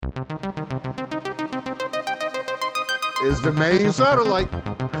Is the main satellite.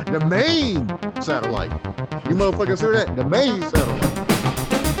 The main satellite. You motherfuckers hear that? The main satellite.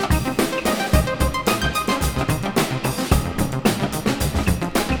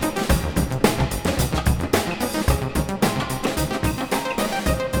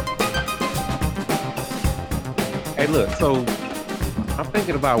 Hey, look, so I'm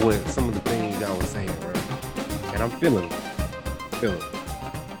thinking about what some of the things y'all was saying, right? And I'm feeling it.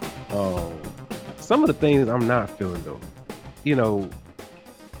 Some of the things I'm not feeling though. You know,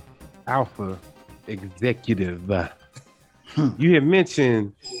 alpha executive. You had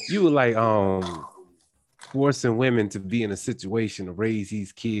mentioned you were like forcing women to be in a situation to raise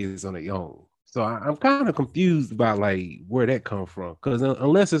these kids on their own. So I'm kind of confused about like where that comes from. Because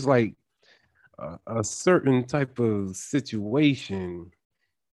unless it's like a certain type of situation,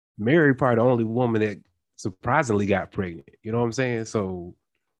 Mary probably the only woman that surprisingly got pregnant. You know what I'm saying? So,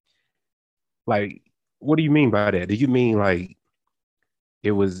 like, what do you mean by that? Do you mean like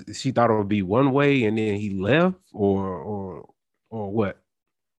it was she thought it would be one way and then he left, or what?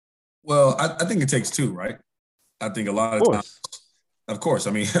 Well, I think it takes two, right? I think a lot of times, of course.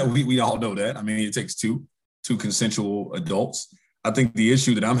 I mean, we all know that. I mean, it takes two consensual adults. I think the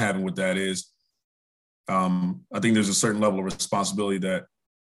issue that I'm having with that is, I think there's a certain level of responsibility that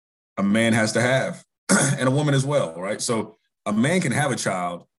a man has to have, and a woman as well, right? So a man can have a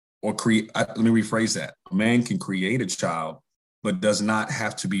child or create. Let me rephrase that: a man can create a child, but does not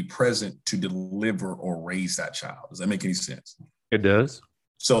have to be present to deliver or raise that child. Does that make any sense? It does.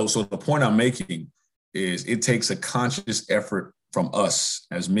 So the point I'm making is it takes a conscious effort from us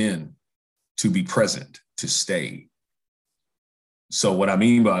as men to be present, to stay. So what I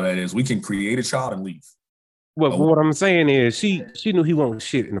mean by that is we can create a child and leave. Well, what I'm saying is she knew he wasn't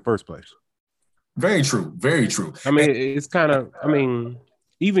shit in the first place. Very true. Very true. I mean, it's kind of, I mean,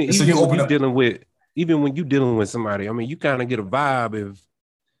 even when you're dealing with somebody, I mean, you kind of get a vibe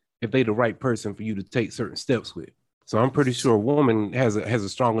if they the right person for you to take certain steps with. So I'm pretty sure a woman has a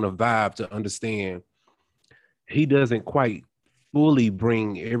strong enough vibe to understand he doesn't quite fully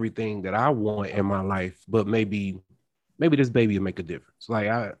bring everything that I want in my life, but maybe this baby will make a difference. Like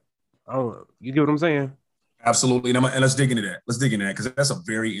I don't, you get what I'm saying? Absolutely. And let's dig into that. Because that's a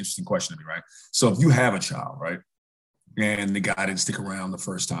very interesting question to me, right? So if you have a child, right, and the guy didn't stick around the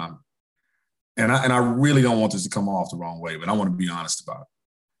first time, and I really don't want this to come off the wrong way, but I want to be honest about it.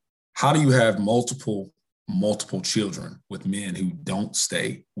 How do you have multiple children with men who don't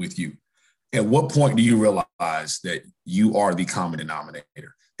stay with you? At what point do you realize that you are the common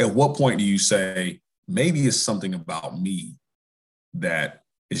denominator? At what point do you say, maybe it's something about me that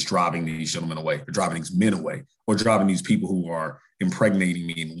is driving these gentlemen away, or driving these men away, or driving these people who are impregnating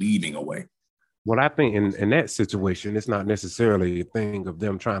me and leaving away? Well, I think in that situation, it's not necessarily a thing of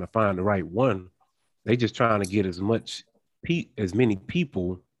them trying to find the right one. They just trying to get as many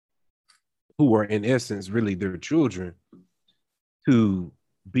people who are in essence really their children to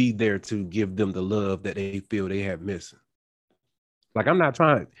be there to give them the love that they feel they have missing. Like I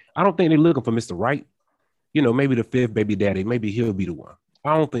don't think they're looking for Mr. Right. You know, maybe the fifth baby daddy, maybe he'll be the one.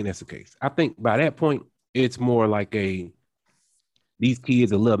 I don't think that's the case. I think by that point, it's more like these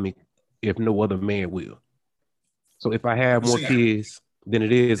kids will love me if no other man will. So if I have more kids, then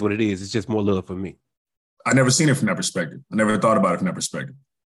it is what it is. It's just more love for me. I never seen it from that perspective. I never thought about it from that perspective.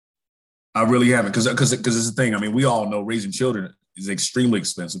 I really haven't, because it's the thing. I mean, we all know raising children is extremely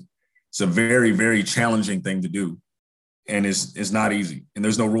expensive. It's a very, very challenging thing to do. And it's not easy. And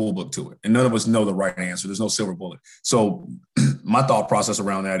there's no rule book to it. And none of us know the right answer. There's no silver bullet. So my thought process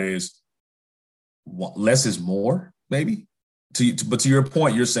around that is less is more, maybe. But to your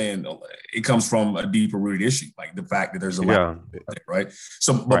point, you're saying it comes from a deeper rooted issue, like the fact that there's a lot, right?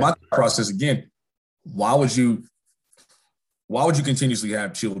 So, but my process again, why would you continuously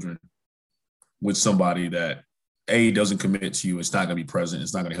have children with somebody that doesn't commit to you, it's not going to be present,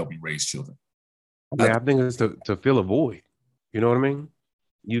 it's not going to help you raise children? Yeah, I think it's to fill a void. You know what I mean?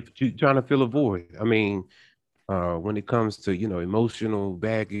 You trying to fill a void. I mean, when it comes to emotional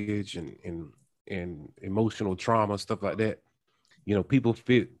baggage and emotional trauma, stuff like that,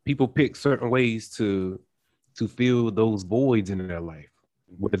 people pick certain ways to fill those voids in their life.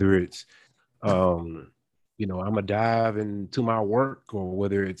 Whether it's I'm gonna dive into my work, or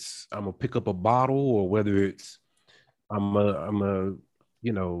whether it's I'm gonna pick up a bottle, or whether it's I'm a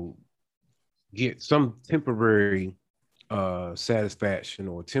get some temporary satisfaction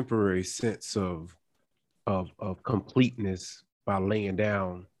or temporary sense of completeness by laying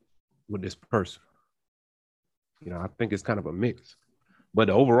down with this person. I think it's kind of a mix. But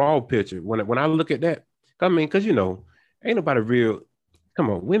the overall picture, when I look at that, I mean, because ain't nobody real. come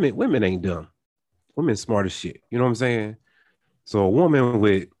on, women ain't dumb. Women smart as shit. You know what I'm saying? So a woman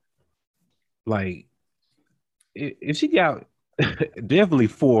with like, if she got definitely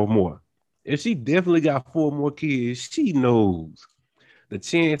four more, if she definitely got four more kids, she knows the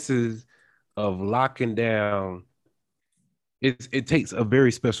chances of locking down. It takes a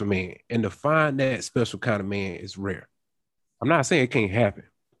very special man, and to find that special kind of man is rare. I'm not saying it can't happen,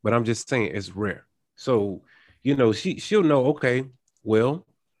 but I'm just saying it's rare. So, she'll know, okay, well,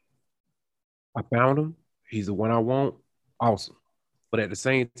 I found him. He's the one I want. Awesome. But at the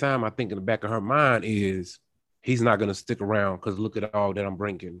same time, I think in the back of her mind is he's not going to stick around because look at all that I'm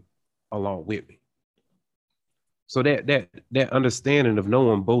bringing along with me. So that understanding of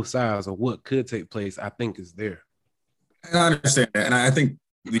knowing both sides of what could take place, I think is there. And I understand that, and I think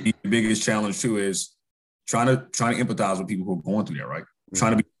the biggest challenge too is trying to empathize with people who are going through that, right?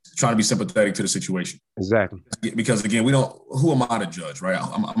 Mm-hmm. Trying to be sympathetic to the situation. Exactly. Because again, we don't. Who am I to judge, right?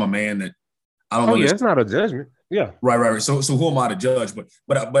 I'm a man that I don't. Oh yeah, it's not a judgment. Yeah. Right. So who am I to judge?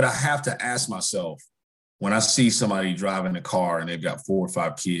 But I have to ask myself when I see somebody driving a car and they've got 4 or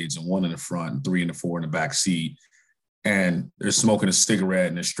 5 kids and 1 in the front and 3 and 4 in the back seat, and they're smoking a cigarette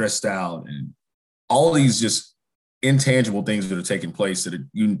and they're stressed out and all these just intangible things that are taking place that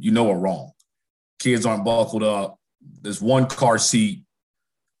are wrong. Kids aren't buckled up. There's 1 car seat.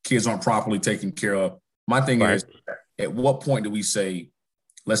 Kids aren't properly taken care of. My thing is, at what point do we say,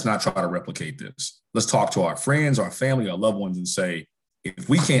 let's not try to replicate this? Let's talk to our friends, our family, our loved ones and say, if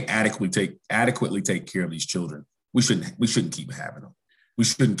we can't adequately take care of these children, we shouldn't keep having them. We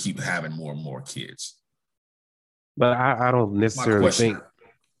shouldn't keep having more and more kids. But I don't necessarily think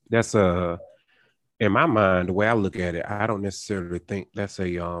that's in my mind, the way I look at it, I don't necessarily think that's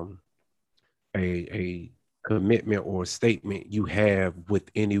a commitment or a statement you have with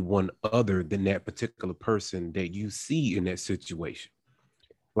anyone other than that particular person that you see in that situation.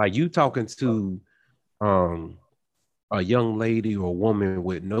 Like you talking to a young lady or a woman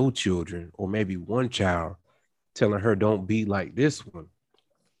with no children or maybe 1 child, telling her don't be like this one.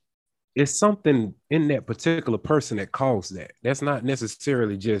 It's something in that particular person that caused that. That's not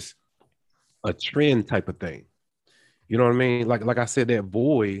necessarily just a trend type of thing. You know what I mean? Like I said, that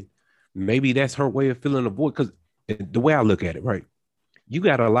void, maybe that's her way of filling the void. Because the way I look at it, right? You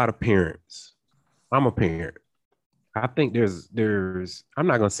got a lot of parents. I'm a parent. I think there's I'm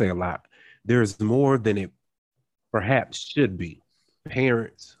not gonna say a lot. There's more than it perhaps should be.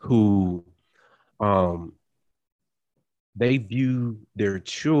 Parents who they view their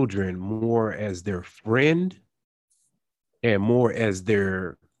children more as their friend and more as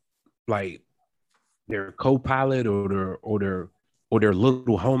their co-pilot or their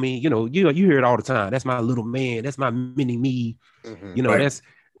little homie. You hear it all the time. That's my little man. That's my mini me. Mm-hmm. Right.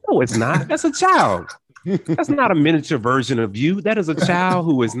 No, it's not. That's a child. That's not a miniature version of you. That is a child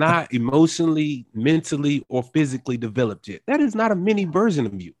who is not emotionally, mentally, or physically developed yet. That is not a mini version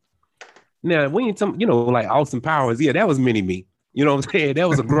of you. Now, when you talk, like Austin Powers, yeah, that was mini me. You know what I'm saying? That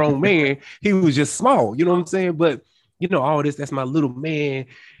was a grown man. He was just small. You know what I'm saying? But all this, that's my little man,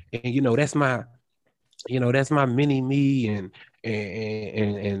 and that's my mini me, and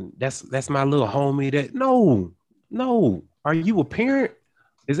that's my little homie. That no. Are you a parent?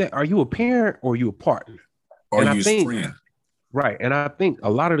 Are you a parent or are you a partner? Or you a friend? Right. And I think a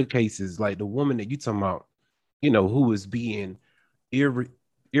lot of the cases, like the woman that you talking about, who is being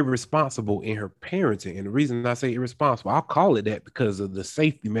irresponsible in her parenting. And the reason I say irresponsible, I'll call it that because of the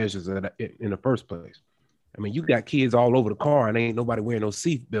safety measures in the first place. I mean, you got kids all over the car and ain't nobody wearing no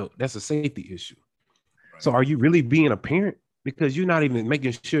seatbelt. That's a safety issue. Right. So are you really being a parent? Because you're not even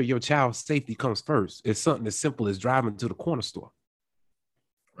making sure your child's safety comes first. It's something as simple as driving to the corner store.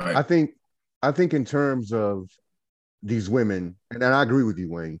 Right. I think in terms of these women, and I agree with you,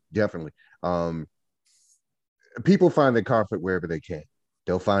 Wayne, definitely. People find their conflict wherever they can.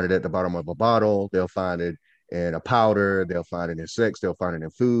 They'll find it at the bottom of a bottle. They'll find it in a powder. They'll find it in sex. They'll find it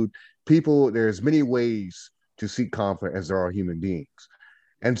in food. There's many ways to seek conflict as there are human beings.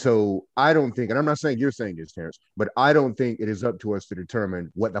 And so I don't think, and I'm not saying you're saying this, Terrence, but I don't think it is up to us to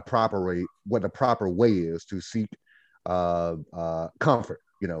determine what the proper way is to seek comfort.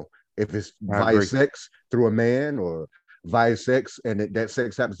 If it's via sex through a man or via sex, and that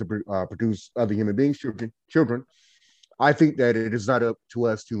sex happens to produce other human beings, children. I think that it is not up to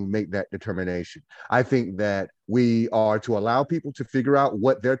us to make that determination. I think that we are to allow people to figure out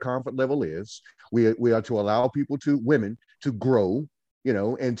what their comfort level is. We are to allow women to grow,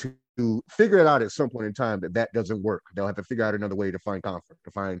 and to figure it out at some point in time that doesn't work. They'll have to figure out another way to find comfort,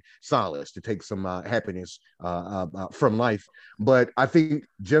 to find solace, to take some happiness from life. But I think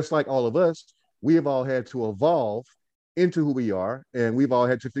just like all of us, we have all had to evolve into who we are, and we've all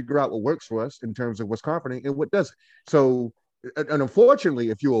had to figure out what works for us in terms of what's comforting and what doesn't. So, and unfortunately,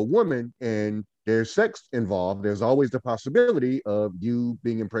 if you're a woman and there's sex involved, there's always the possibility of you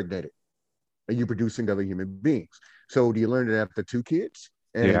being impregnated and you producing other human beings. So, do you learn it after 2 kids?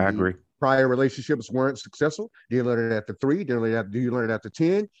 And Yeah, I the agree. prior relationships weren't successful? Do you learn it after 3? Do you learn it after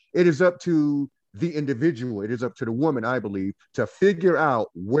 10? It is up to the individual. It is up to the woman, I believe, to figure out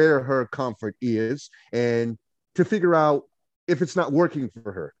where her comfort is and to figure out if it's not working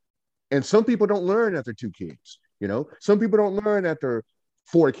for her. And some people don't learn after 2 kids. Some people don't learn after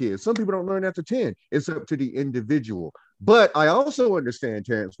 4 kids. Some people don't learn after 10. It's up to the individual. But I also understand,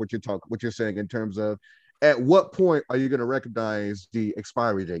 Terrence, what you're saying in terms of at what point are you going to recognize the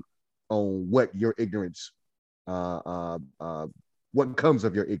expiry date on what your ignorance, what comes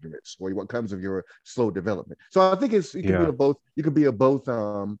of your ignorance or what comes of your slow development. So I think it can be a both. You could be a both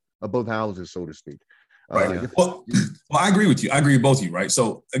houses, so to speak. Right. Well, I agree with you. I agree with both of you, right?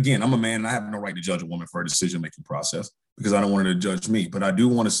 So again, I'm a man and I have no right to judge a woman for her decision-making process because I don't want her to judge me. But I do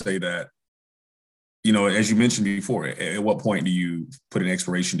want to say that, as you mentioned before, at what point do you put an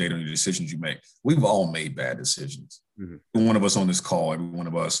expiration date on the decisions you make? We've all made bad decisions. Mm-hmm. Every one of us on this call, every one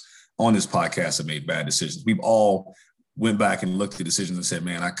of us on this podcast have made bad decisions. We've all went back and looked at decisions and said,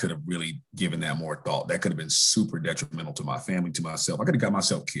 man, I could have really given that more thought. That could have been super detrimental to my family, to myself. I could have got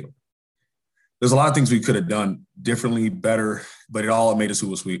myself killed. There's a lot of things we could have done differently, better, but it all made us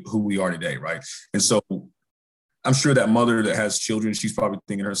who we are today, right? And so I'm sure that mother that has children, she's probably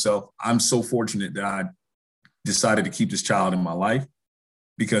thinking to herself, I'm so fortunate that I decided to keep this child in my life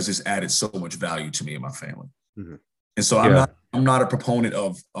because it's added so much value to me and my family. Mm-hmm. And so I'm not a proponent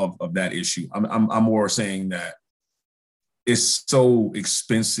of that issue. I'm more saying that it's so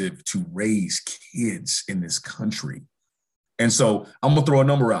expensive to raise kids in this country. And so I'm going to throw a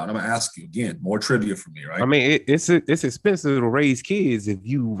number out. I'm going to ask you again, more trivia for me, right? I mean, it's expensive to raise kids if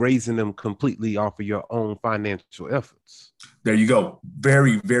you raising them completely off of your own financial efforts. There you go.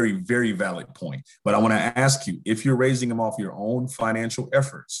 Very, very, very valid point. But I want to ask you, if you're raising them off your own financial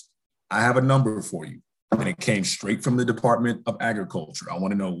efforts, I have a number for you. And it came straight from the Department of Agriculture. I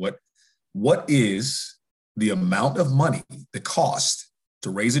want to know what is the amount of money, the cost to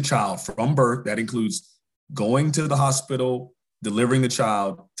raise a child from birth. That includes going to the hospital, delivering the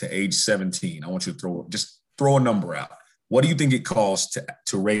child to age 17. I want you to throw a number out. What do you think it costs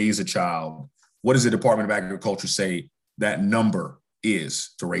to raise a child? What does the Department of Agriculture say that number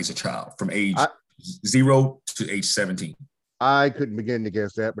is to raise a child from age 0 to age 17? I couldn't begin to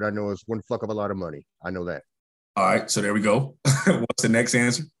guess that, but I know it's one fuck of a lot of money. I know that. All right, so there we go. What's the next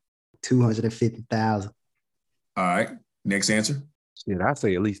answer? $250,000. All right, next answer. Shit, I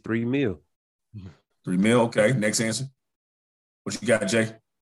say at least $3 million. $3 million, okay. Next answer. What you got, Jay?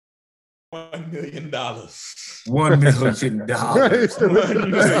 $1 million.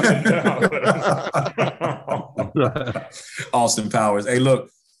 $1 million. Austin Powers. Hey,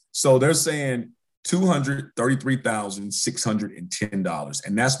 look. So they're saying $233,610,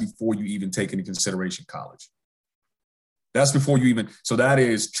 and that's before you even take into consideration college. That's before you even. So that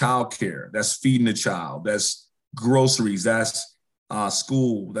is childcare. That's feeding the child. That's groceries. That's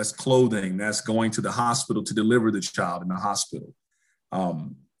school, that's clothing, that's going to the hospital to deliver the child in the hospital.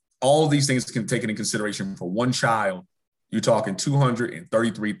 All of these things can take into consideration for one child. You're talking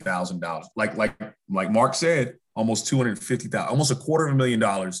 $233,000. Like Mark said, almost $250,000, almost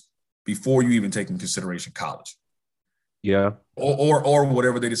 $250,000 before you even take into consideration college. Yeah. Or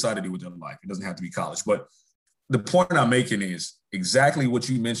whatever they decide to do with their life. It doesn't have to be college. But the point I'm making is exactly what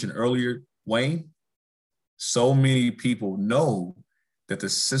you mentioned earlier, Wayne. So many people know that the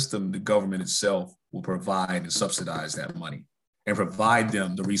system, the government itself, will provide and subsidize that money and provide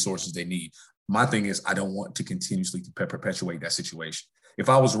them the resources they need. My thing is, I don't want to continuously perpetuate that situation. If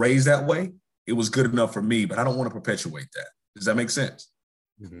I was raised that way, it was good enough for me, but I don't want to perpetuate that. Does that make sense?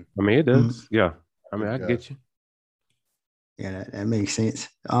 Mm-hmm. I mean, it does. Mm-hmm. Yeah. I mean, I get you. Yeah, that makes sense.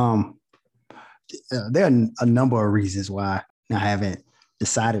 There are a number of reasons why I haven't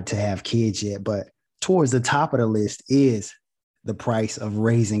decided to have kids yet, but towards the top of the list is the price of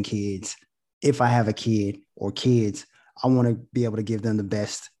raising kids. If I have a kid or kids, I want to be able to give them the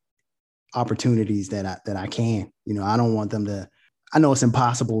best opportunities that I can. I don't want them to. I know it's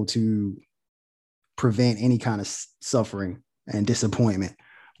impossible to prevent any kind of suffering and disappointment,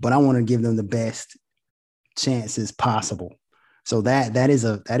 but I want to give them the best chances possible. So that is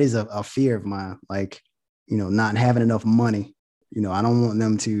a fear of mine. Not having enough money. I don't want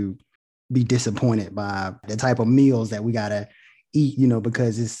them to be disappointed by the type of meals that we gotta eat,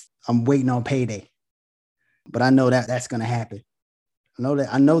 because I'm waiting on payday. But I know that that's gonna happen.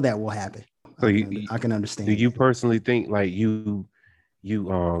 I know that will happen. So I can understand. Do you personally think like you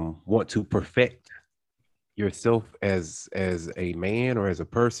want to perfect yourself as a man or as a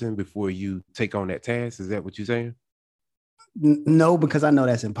person before you take on that task? Is that what you're saying? No, because I know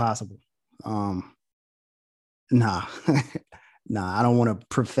that's impossible. Nah, nah, I don't want to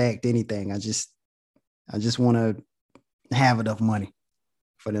perfect anything. I just want to have enough money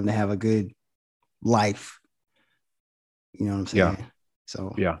for them to have a good life. You know what I'm saying? Yeah.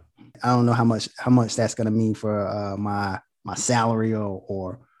 So Yeah. I don't know how much that's gonna mean for my salary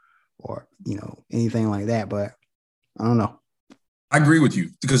or anything like that, but I don't know. I agree with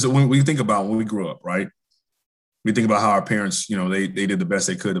you because when we think about when we grew up, right? We think about how our parents, they did the best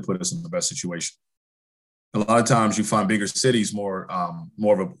they could to put us in the best situation. A lot of times you find bigger cities more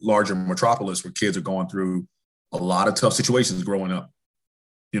of a larger metropolis where kids are going through a lot of tough situations growing up.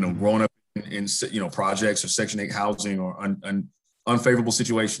 Growing up in projects or Section 8 housing or unfavorable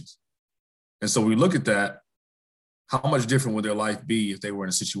situations. And so we look at that. How much different would their life be if they were in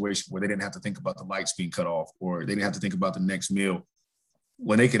a situation where they didn't have to think about the lights being cut off or they didn't have to think about the next meal,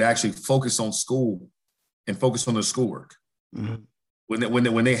 when they could actually focus on school and focus on their schoolwork? Mm-hmm.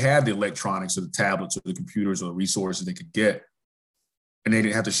 When they had the electronics or the tablets or the computers or the resources they could get, and they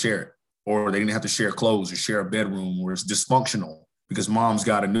didn't have to share it, or they didn't have to share clothes or share a bedroom, or it's dysfunctional because mom's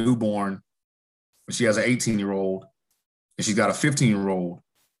got a newborn, but she has an 18-year-old, and she's got a 15-year-old,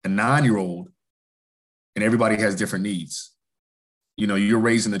 a 9-year-old, and everybody has different needs. You're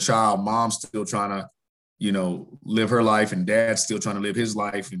raising the child, mom's still trying to, live her life, and dad's still trying to live his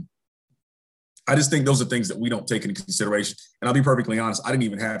life. And I just think those are things that we don't take into consideration. And I'll be perfectly honest, I didn't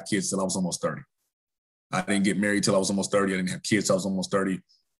even have kids till I was almost 30. I didn't get married till I was almost 30. I didn't have kids till I was almost 30.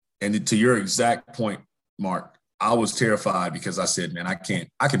 And to your exact point, Mark, I was terrified because I said, man, I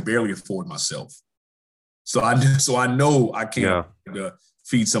can barely afford myself. So I know I can't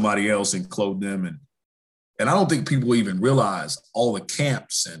feed somebody else and clothe them. And I don't think people even realize all the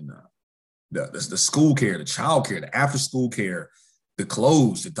camps and the school care, the child care, the after school care, the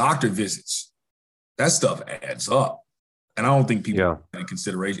clothes, the doctor visits. That stuff adds up. And I don't think people take in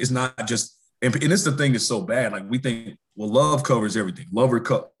consideration. It's not just, and it's the thing that's so bad. Like we think, well, love covers everything.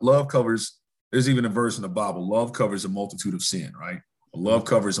 Love covers, there's even a verse in the Bible, love covers a multitude of sin, right? Love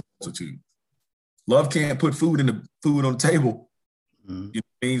covers a multitude. Love can't put food on the table. Mm-hmm. You know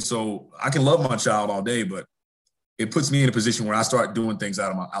what I mean? So I can love my child all day, but it puts me in a position where I start doing things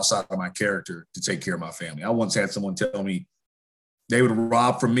outside of my character to take care of my family. I once had someone tell me they would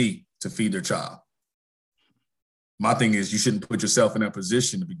rob from me to feed their child. My thing is you shouldn't put yourself in that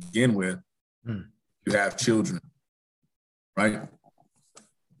position to begin with. You have children, right?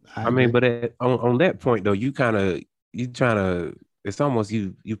 I mean, but on that point though, you trying to, it's almost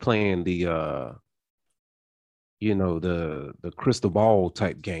you playing the the crystal ball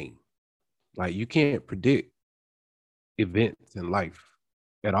type game. Like you can't predict events in life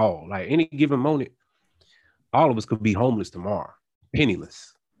at all. Like any given moment, all of us could be homeless tomorrow,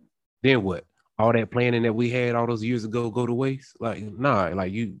 penniless. Then what? All that planning that we had all those years ago go to waste? Like, nah,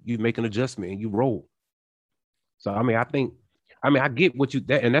 like you make an adjustment and you roll. So I mean, I get what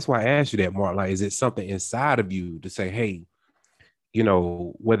and that's why I asked you that, Mark. Like, is it something inside of you to say, hey,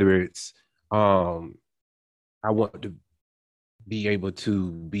 whether it's I want to be able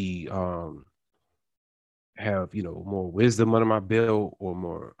to be have more wisdom under my belt or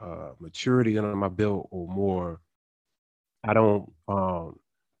more maturity under my belt or more, I don't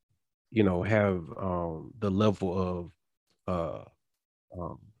have the level of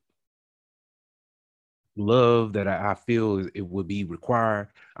love that I feel it would be required.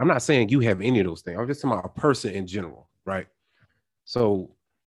 I'm not saying you have any of those things. I'm just talking about a person in general, right? So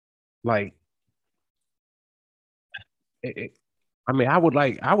like I would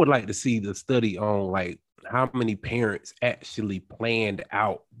like to see the study on like how many parents actually planned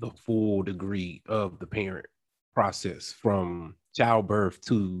out the full degree of the parent process from childbirth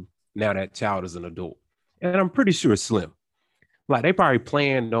to now that child is an adult. And I'm pretty sure it's slim. Like they probably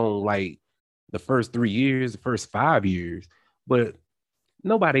planned on like the first 3 years, the first 5 years, but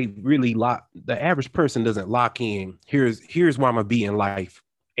nobody really the average person doesn't lock in. Here's where I'm gonna be in life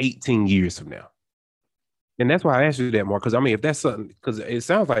 18 years from now. And that's why I asked you that, Mark, because I mean, if that's something, because it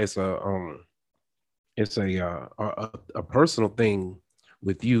sounds like it's a personal thing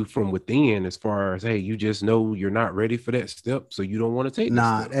with you from within, as far as, hey, you just know you're not ready for that step, so you don't want to take.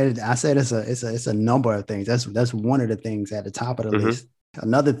 Nah, I said it's a number of things. That's one of the things at the top of the list.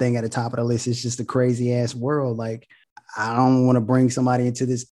 Another thing at the top of the list is just the crazy ass world. Like, I don't want to bring somebody into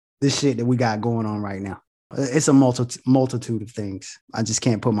this shit that we got going on right now. It's a multitude of things. I just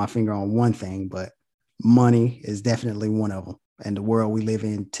can't put my finger on one thing, but money is definitely one of them. and the world we live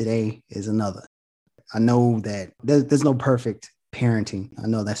in today is another. I know that there's no perfect parenting. I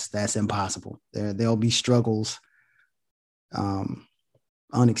know that's impossible. There'll be struggles,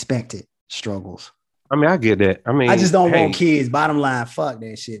 unexpected struggles. I mean, I get that. I mean, I just don't want kids. Bottom line, fuck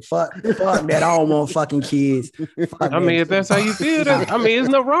that shit. Fuck that. I don't want fucking kids. I mean, if that's how you feel, I mean, there's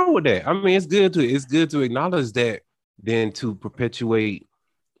no wrong with that. I mean, it's good to acknowledge that, then to perpetuate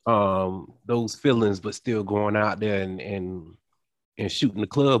those feelings, but still going out there and shooting the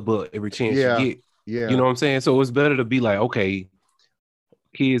club but every chance you get. Yeah. You know what I'm saying? So it's better to be like, okay,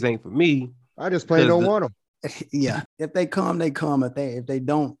 kids ain't for me. I just plain don't want them. Yeah. If they come, they come. If they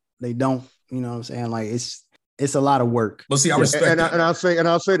don't, they don't. You know what I'm saying? Like it's a lot of work. Well, see, I respect and I'll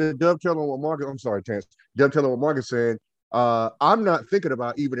say to dovetail on what Marcus, I'm sorry, Terrence, dovetail on what Marcus said. I'm not thinking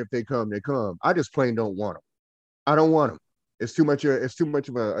about even if they come, they come. I just plain don't want them. I don't want them. It's too much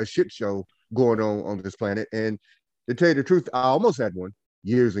of a shit show going on this planet. And to tell you the truth, I almost had one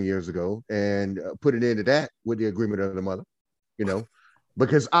years and years ago, and put an end to that with the agreement of the mother. You know,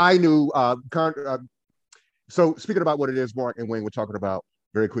 because I knew. So speaking about what it is, Mark and Wayne were talking about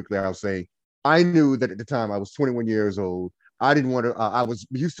very quickly, I'll say. I knew that at the time I was 21 years old. I didn't want to, I was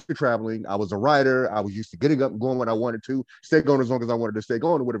used to traveling. I was a writer. I was used to getting up and going when I wanted to, stay going as long as I wanted to stay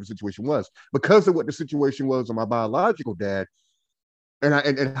going, or whatever the situation was. Because of what the situation was on my biological dad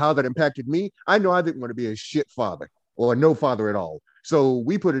and how that impacted me, I know I didn't want to be a shit father or no father at all. So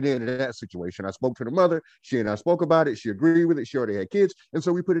we put it in that situation. I spoke to the mother. She and I spoke about it. She agreed with it. She already had kids. And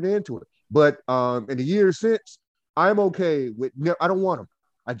so we put it into it. But in the years since, I'm okay with, I don't want them.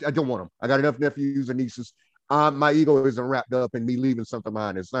 I don't want them. I got enough nephews and nieces. My ego isn't wrapped up in me leaving something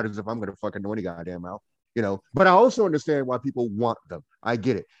behind. It's not as if I'm going to fucking know any goddamn out, you know. But I also understand why people want them. I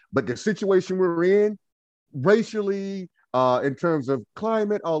get it. But the situation we're in, racially, in terms of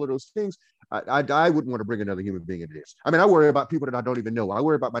climate, all of those things, I wouldn't want to bring another human being into this. I mean, I worry about people that I don't even know. I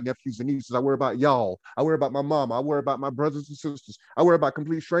worry about my nephews and nieces. I worry about y'all. I worry about my mom. I worry about my brothers and sisters. I worry about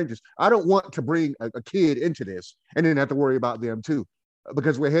complete strangers. I don't want to bring a kid into this and then have to worry about them too.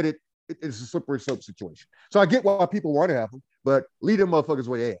 Because we're headed, it's a slippery slope situation. So I get why people want to have them, but leave them motherfuckers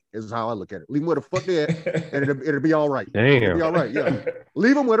where they at, is how I look at it. Leave them where the fuck they at, and it'll be all right. Damn. It'll be all right, yeah.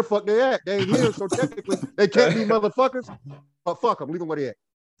 Leave them where the fuck they at. They ain't here, so technically they can't be motherfuckers, but fuck them, leave them where they at.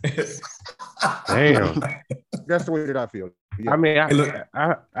 Damn. That's the way that I feel. Yeah. I mean, I feel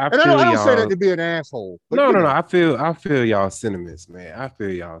I don't say that to be an asshole. No. I feel y'all sentiments, man. I feel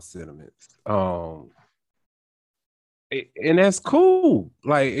y'all sentiments. And that's cool.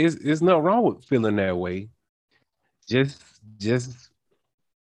 Like it's nothing wrong with feeling that way. Just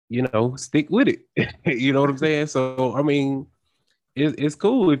stick with it. You know what I'm saying? So I mean, it's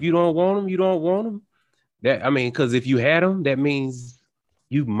cool. If you don't want them, you don't want them. That, I mean, because if you had them, that means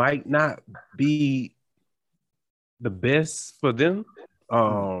you might not be the best for them.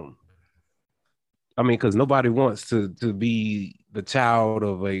 I mean, because nobody wants to be the child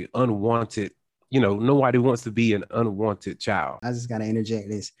of a unwanted. Nobody wants to be an unwanted child. I just got to interject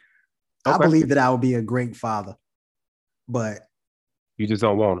this. Okay. I believe that I would be a great father, but you just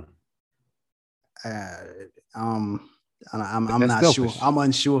don't want him. I'm not selfish. sure. I'm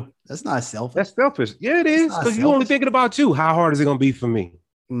unsure. That's not selfish. That's selfish. Yeah, it is. Because you're only thinking about you. How hard is it going to be for me?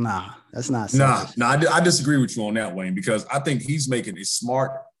 Nah, that's not selfish. Nah, I disagree with you on that, Wayne, because I think he's making a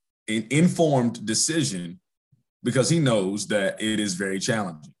smart and informed decision because he knows that it is very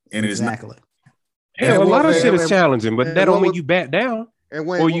challenging. And exactly. A lot of shit is challenging, but that don't mean you back down. And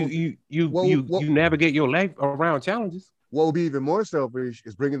or you navigate your life around challenges. What would be even more selfish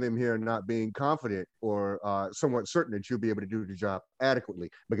is bringing them here and not being confident or somewhat certain that you'll be able to do the job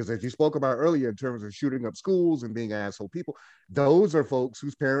adequately. Because as you spoke about earlier, in terms of shooting up schools and being asshole people, those are folks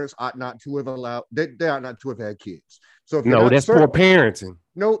whose parents ought not to have allowed, they ought not to have had kids. So if that's poor parenting.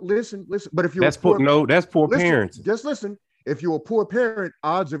 No, listen. But if you're that's poor parenting. Just listen. If you're a poor parent,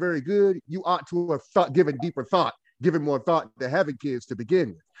 odds are very good. You ought to have given more thought to having kids to begin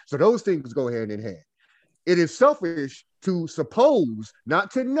with. So those things go hand in hand. It is selfish to suppose, not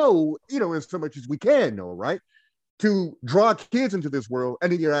to know, in so much as we can know, right? To draw kids into this world,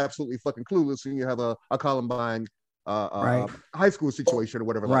 and then you're absolutely fucking clueless, and you have a Columbine high school situation or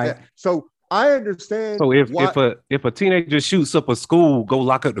whatever like that. So I understand. So if a teenager shoots up a school, go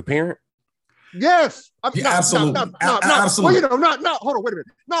lock up the parent? Yes. Absolutely. Absolutely. Well, hold on, wait a minute.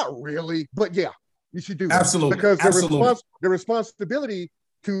 Not really, but yeah, you should do that. Absolutely. Because the responsibility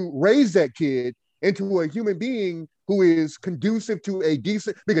to raise that kid into a human being who is conducive to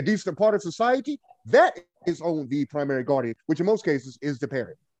being a decent part of society, that is on the primary guardian, which in most cases is the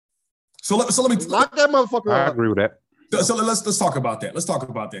parent. So let me lock that motherfucker up. I agree with that. So let's talk about that.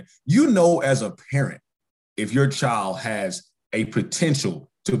 As a parent, if your child has a potential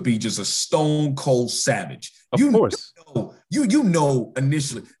to be just a stone cold savage. Of course. You know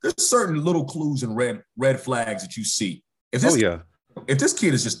initially, there's certain little clues and red flags that you see. If this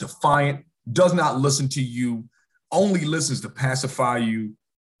kid is just defiant, does not listen to you, only listens to pacify you,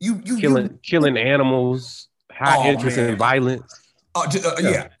 killing animals, high interest in violence.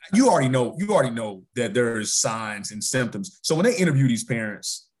 Yeah, you already know that there's signs and symptoms. So when they interview these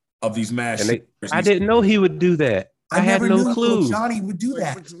parents of these mass shooters, I didn't know he would do that. I had no clue. Johnny would do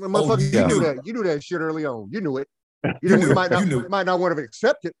that. You knew that shit early on. You knew it. You might not want to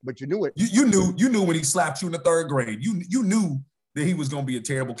accept it, but you knew it. You knew when he slapped you in the third grade. You knew that he was going to be a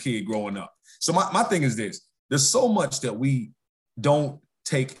terrible kid growing up. So my thing is this: there's so much that we don't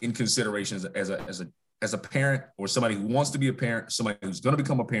take in consideration as a parent or somebody who wants to be a parent, somebody who's going to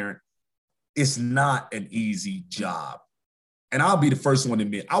become a parent. It's not an easy job. And I'll be the first one to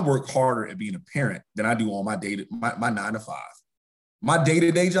admit, I work harder at being a parent than I do on my 9 to 5. My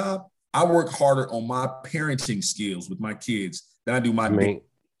day-to-day job, I work harder on my parenting skills with my kids than I do my main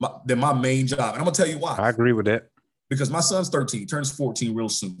job. And I'm going to tell you why. I agree with that. Because my son's 13, turns 14 real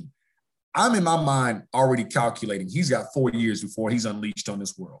soon. I'm in my mind already calculating he's got 4 years before he's unleashed on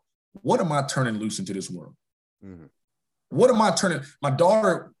this world. What am I turning loose into this world? Mm-hmm. What am I turning? My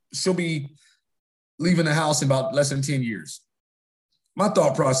daughter, she'll be leaving the house in about less than 10 years. My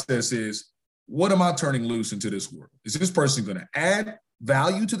thought process is, what am I turning loose into this world? Is this person going to add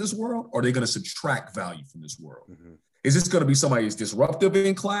value to this world, or are they going to subtract value from this world? Mm-hmm. Is this going to be somebody that's disruptive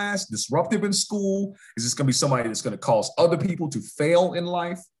in class, disruptive in school? Is this going to be somebody that's going to cause other people to fail in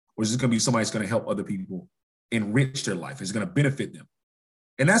life? Or is this going to be somebody that's going to help other people enrich their life? Is it going to benefit them?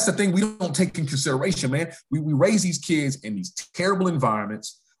 And that's the thing we don't take in consideration, man. We raise these kids in these terrible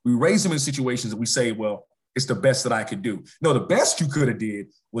environments. We raise them in situations that we say, well, it's the best that I could do. No, the best you could have did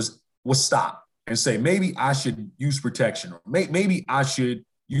was stop and say, maybe I should use protection, or maybe I should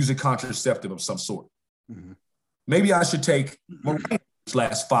use a contraceptive of some sort. Mm-hmm. Maybe I should take Mirand's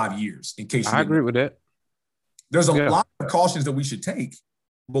last 5 years in case. I agree with that. There's a lot of precautions that we should take,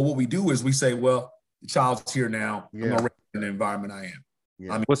 but what we do is we say, well, the child's here now. I'm going to raise in the environment I am.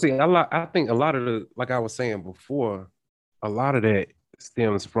 Yeah. I think a lot of the, like I was saying before, a lot of that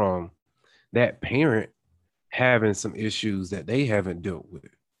stems from that parent having some issues that they haven't dealt with.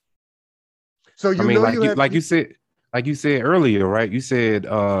 So you said earlier, right? You said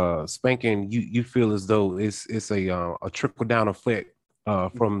spanking. You feel as though it's a trickle down effect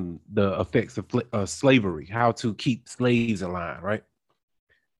from the effects of slavery, how to keep slaves in line, right?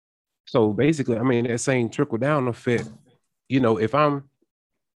 So basically, I mean, that same trickle down effect.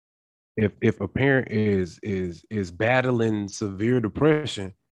 If a parent is battling severe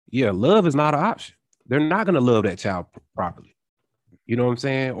depression, love is not an option. They're not going to love that child properly. You know what I'm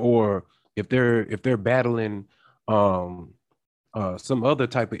saying? Or if they're battling some other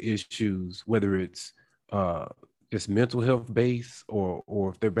type of issues, whether it's just mental health based,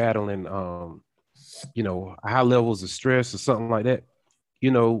 or if they're battling high levels of stress or something like that,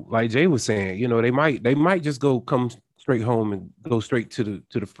 like Jay was saying, they might just come straight home and go straight to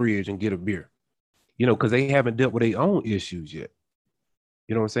the fridge and get a beer, because they haven't dealt with their own issues yet.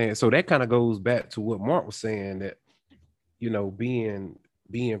 You know what I'm saying? So that kind of goes back to what Mark was saying, that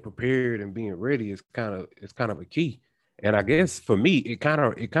being prepared and being ready is kind of a key. And I guess for me, it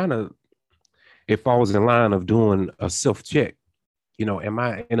falls in line of doing a self-check. Am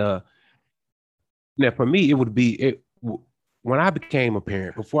I in a? Now for me, it would be when I became a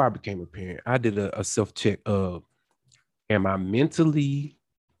parent. Before I became a parent, I did a self-check of, am I mentally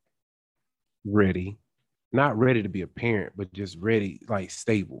ready? Not ready to be a parent, but just ready, like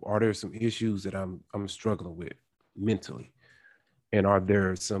stable. Are there some issues that I'm struggling with mentally? And are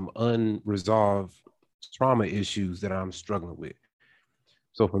there some unresolved trauma issues that I'm struggling with?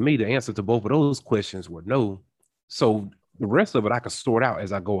 So for me, the answer to both of those questions were no. So the rest of it, I could sort out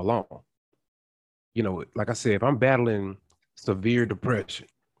as I go along. Like I said, if I'm battling severe depression,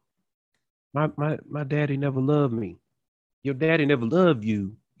 my daddy never loved me. Your daddy never loved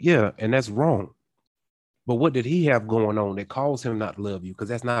you. Yeah, and that's wrong. But what did he have going on that caused him not to love you? Because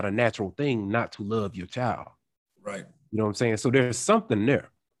that's not a natural thing not to love your child. Right. You know what I'm saying? So there's something there.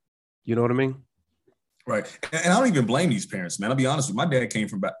 You know what I mean? Right. And I don't even blame these parents, man. I'll be honest with you.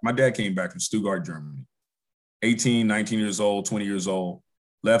 My dad came back from Stuttgart, Germany. 18, 19 years old, 20 years old,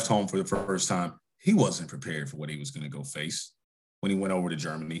 left home for the first time. He wasn't prepared for what he was going to go face when he went over to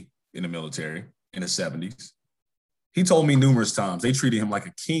Germany in the military in the 70s. He told me numerous times they treated him like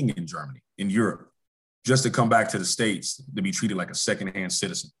a king in Germany, in Europe, just to come back to the States to be treated like a second-hand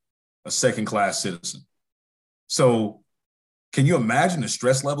citizen, a second-class citizen. So can you imagine the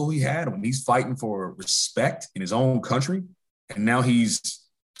stress level he had when he's fighting for respect in his own country? And now he's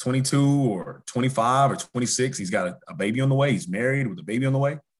 22 or 25 or 26. He's got a baby on the way. He's married with a baby on the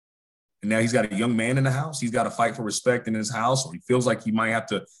way. And now he's got a young man in the house. He's got to fight for respect in his house, or he feels like he might have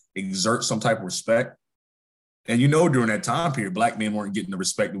to exert some type of respect. And during that time period, Black men weren't getting the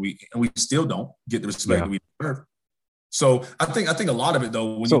respect that we still don't get the respect that we deserve. So I think a lot of it,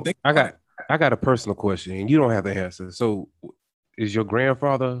 though, when you think I got a personal question, and you don't have to answer. So is your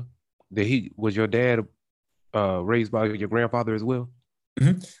grandfather was your dad raised by your grandfather as well?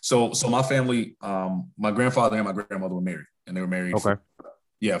 Mm-hmm. So my family, my grandfather and my grandmother were married, and they were married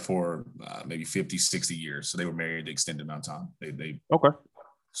for maybe 50, 60 years. So they were married an extended amount of time. They okay.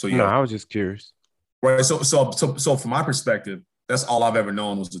 So no, I was just curious. Right. So from my perspective, that's all I've ever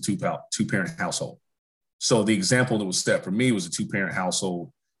known was the two-parent household. So the example that was set for me was a two-parent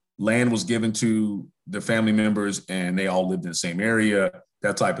household. Land was given to the family members, and they all lived in the same area,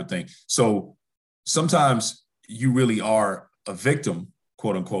 that type of thing. So sometimes you really are a victim,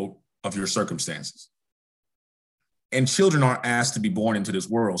 quote unquote, of your circumstances. And children aren't asked to be born into this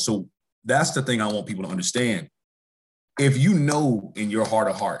world. So that's the thing I want people to understand. If you know in your heart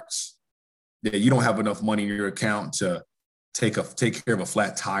of hearts that you don't have enough money in your account to take care of a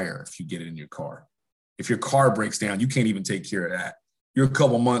flat tire if you get it in your car. If your car breaks down, you can't even take care of that. You're a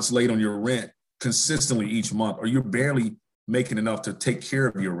couple months late on your rent consistently each month, or you're barely making enough to take care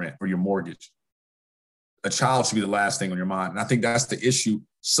of your rent or your mortgage. A child should be the last thing on your mind. And I think that's the issue.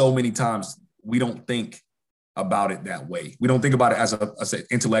 So many times we don't think about it that way. We don't think about it as an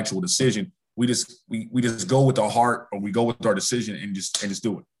intellectual decision. We just go with our heart, or we go with our decision and just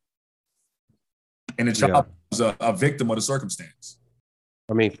do it. And the child is a victim of the circumstance.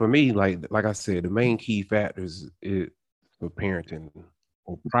 I mean, for me, like I said, the main key factors for parenting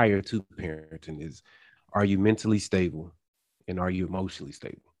or prior to parenting is, are you mentally stable and are you emotionally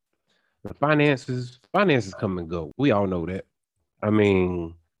stable? The finances come and go. We all know that. I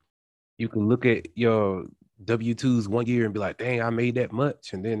mean, you can look at your W-2s one year and be like, dang, I made that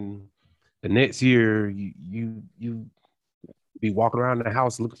much. And then the next year you be walking around the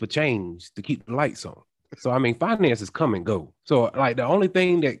house looking for change to keep the lights on. So, I mean, finances come and go. So, like, the only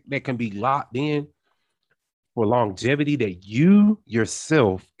thing that can be locked in for longevity that you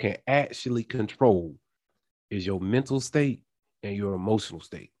yourself can actually control is your mental state and your emotional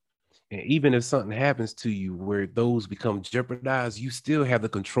state. And even if something happens to you where those become jeopardized, you still have the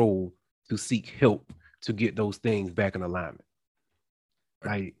control to seek help to get those things back in alignment.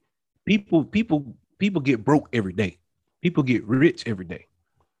 Like, people get broke every day. People get rich every day.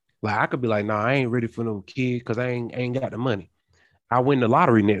 Like, I could be like, nah, I ain't ready for no kid because I ain't got the money. I win the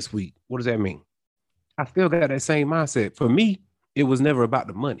lottery next week. What does that mean? I still got that same mindset. For me, it was never about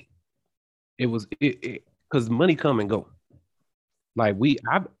the money. It was because money come and go. Like,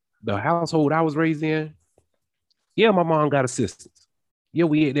 the household I was raised in, yeah, my mom got assistance. Yeah,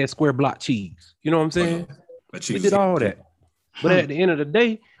 we ate that square block cheese. You know what I'm saying? We did all that. But at the end of the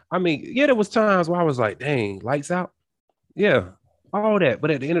day, I mean, yeah, there was times where I was like, dang, lights out. Yeah, all that.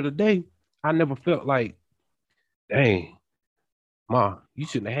 But at the end of the day, I never felt like, dang, Ma, you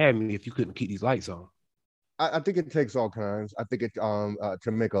shouldn't have had me if you couldn't keep these lights on. I think it takes all kinds. I think it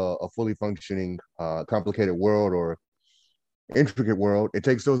to make a fully functioning, complicated world or intricate world, it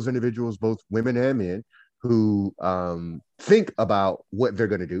takes those individuals, both women and men, who think about what they're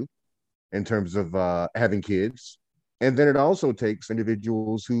going to do in terms of having kids. And then it also takes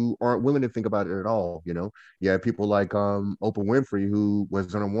individuals who aren't willing to think about it at all. You have people like Oprah Winfrey, who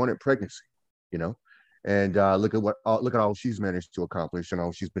was an unwanted pregnancy, and look at all she's managed to accomplish and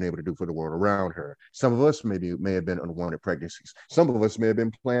all she's been able to do for the world around her. Some of us may have been unwanted pregnancies. Some of us may have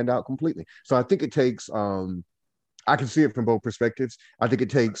been planned out completely. So I think it takes, I can see it from both perspectives. I think it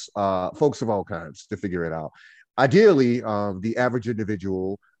takes folks of all kinds to figure it out. Ideally, the average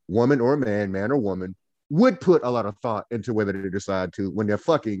individual, woman or man or woman, would put a lot of thought into whether they decide to, when they're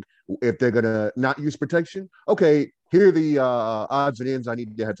fucking, if they're going to not use protection. Okay, here are the odds and ends I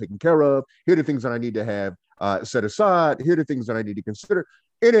need to have taken care of. Here are the things that I need to have set aside. Here are the things that I need to consider.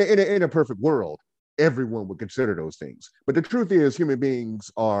 In a perfect world, everyone would consider those things. But the truth is, human beings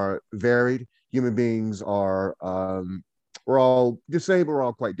are varied. Human beings are, we're all the same, we're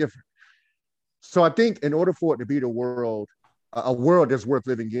all quite different. So I think in order for it to be a world that's worth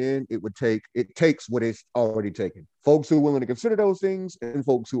living in, it takes what it's already taken. Folks who are willing to consider those things and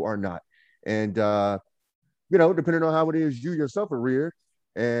folks who are not. And, depending on how it is you yourself are reared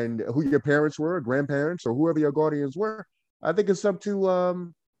and who your parents were, grandparents, or whoever your guardians were, I think it's up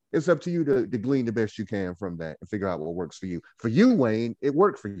to you to glean the best you can from that and figure out what works for you. For you, Wayne, it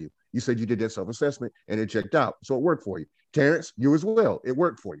worked for you. You said you did that self-assessment and it checked out. So it worked for you. Terrence, you as well. It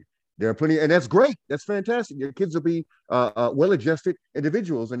worked for you. There are plenty, and that's great. That's fantastic. Your kids will be well-adjusted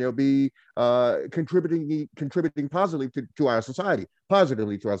individuals, and they'll be contributing positively to our society, as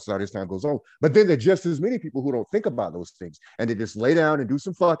time goes on. But then there are just as many people who don't think about those things, and they just lay down and do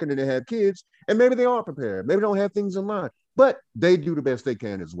some fucking, and they have kids, and maybe they aren't prepared, maybe they don't have things in line, but they do the best they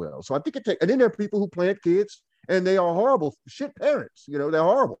can as well. So I think it takes, and then there are people who plant kids and they are horrible shit parents. You know, they're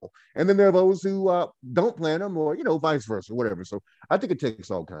horrible. And then there are those who don't plan them, or, you know, vice versa, whatever. So I think it takes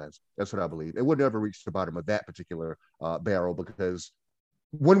all kinds. That's what I believe. It would never reach the bottom of that particular barrel, because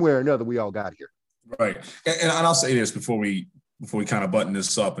one way or another, we all got here. Right. And I'll say this before we kind of button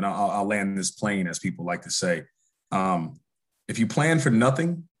this up, and I'll land this plane, as people like to say. If you plan for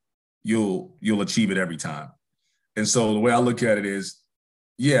nothing, you'll achieve it every time. And so the way I look at it is,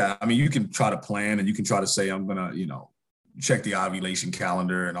 yeah, I mean, you can try to plan and you can try to say, I'm going to, you know, check the ovulation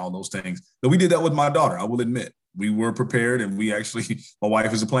calendar and all those things. But we did that with my daughter. I will admit, we were prepared, and we actually, my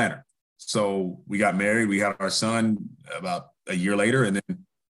wife is a planner. So we got married. We had our son about a year later, and then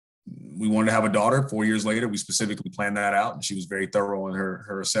we wanted to have a daughter 4 years later. We specifically planned that out, and she was very thorough in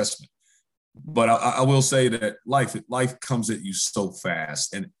her assessment. But I will say that life comes at you so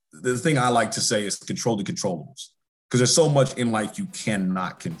fast. And the thing I like to say is control the controllables. Because there's so much in life you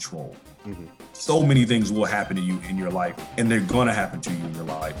cannot control. Mm-hmm. So many things will happen to you in your life, and they're going to happen to you in your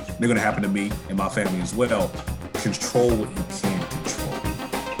life. They're going to happen to me and my family as well. Control what you can control.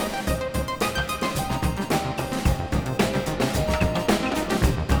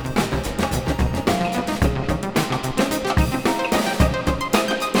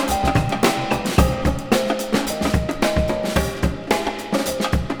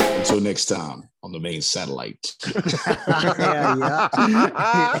 Until next time on the main satellite.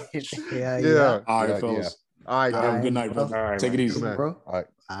 Yeah. All right, fellas. All right, good night, bro. All right, take it easy, bro. All right.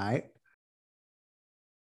 All right.